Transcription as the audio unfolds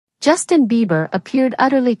Justin Bieber appeared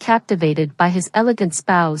utterly captivated by his elegant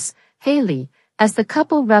spouse, Hailey, as the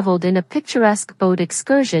couple reveled in a picturesque boat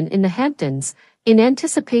excursion in the Hamptons, in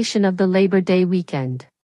anticipation of the Labor Day weekend.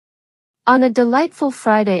 On a delightful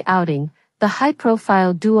Friday outing, the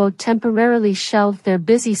high-profile duo temporarily shelved their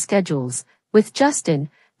busy schedules, with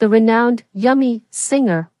Justin, the renowned Yummy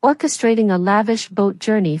singer, orchestrating a lavish boat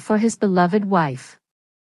journey for his beloved wife.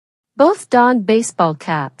 Both donned baseball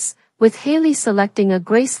caps, with Hailey selecting a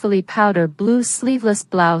gracefully powder blue sleeveless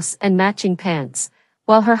blouse and matching pants,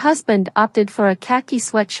 while her husband opted for a khaki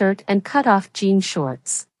sweatshirt and cut-off jean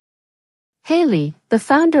shorts. Hailey, the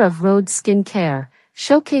founder of Rhode Skincare,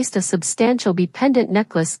 showcased a substantial pendant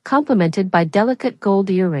necklace complemented by delicate gold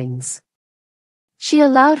earrings. She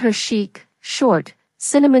allowed her chic, short,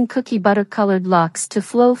 cinnamon cookie butter-colored locks to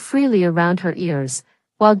flow freely around her ears,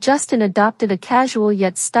 while Justin adopted a casual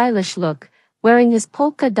yet stylish look, wearing his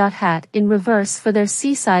polka dot hat in reverse for their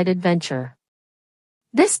seaside adventure.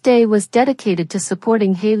 This day was dedicated to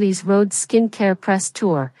supporting Hailey's Rhode Skincare press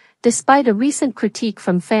tour, despite a recent critique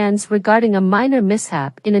from fans regarding a minor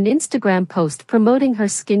mishap in an Instagram post promoting her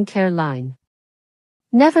skincare line.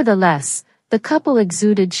 Nevertheless, the couple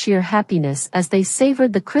exuded sheer happiness as they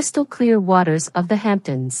savored the crystal-clear waters of the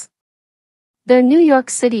Hamptons. Their New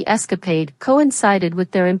York City escapade coincided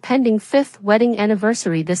with their impending 5th wedding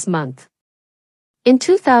anniversary this month. In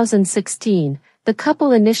 2016, the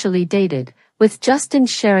couple initially dated, with Justin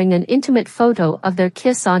sharing an intimate photo of their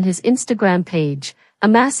kiss on his Instagram page,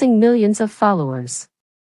 amassing millions of followers.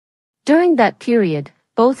 During that period,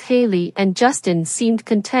 both Hailey and Justin seemed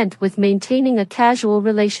content with maintaining a casual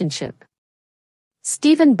relationship.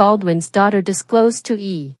 Stephen Baldwin's daughter disclosed to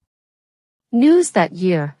E! News that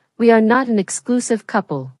year, "We are not an exclusive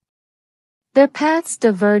couple." Their paths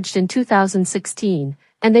diverged in 2016,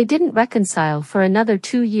 and they didn't reconcile for another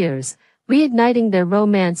 2 years, reigniting their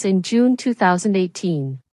romance in June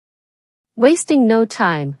 2018. Wasting no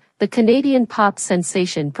time, the Canadian pop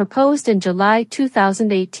sensation proposed in July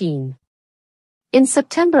 2018. In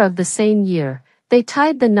September of the same year, they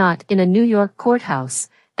tied the knot in a New York courthouse,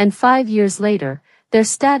 and 5 years later, their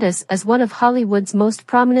status as one of Hollywood's most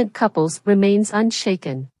prominent couples remains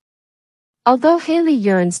unshaken. Although Hailey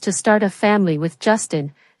yearns to start a family with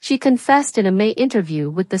Justin, she confessed in a May interview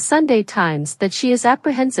with the Sunday Times that she is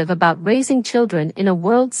apprehensive about raising children in a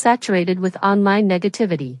world saturated with online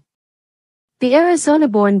negativity. The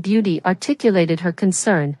Arizona-born beauty articulated her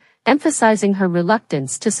concern, emphasizing her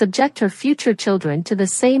reluctance to subject her future children to the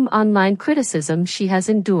same online criticism she has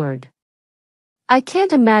endured. "I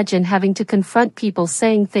can't imagine having to confront people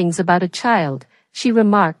saying things about a child," she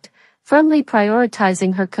remarked, firmly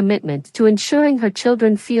prioritizing her commitment to ensuring her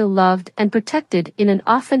children feel loved and protected in an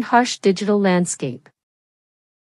often harsh digital landscape.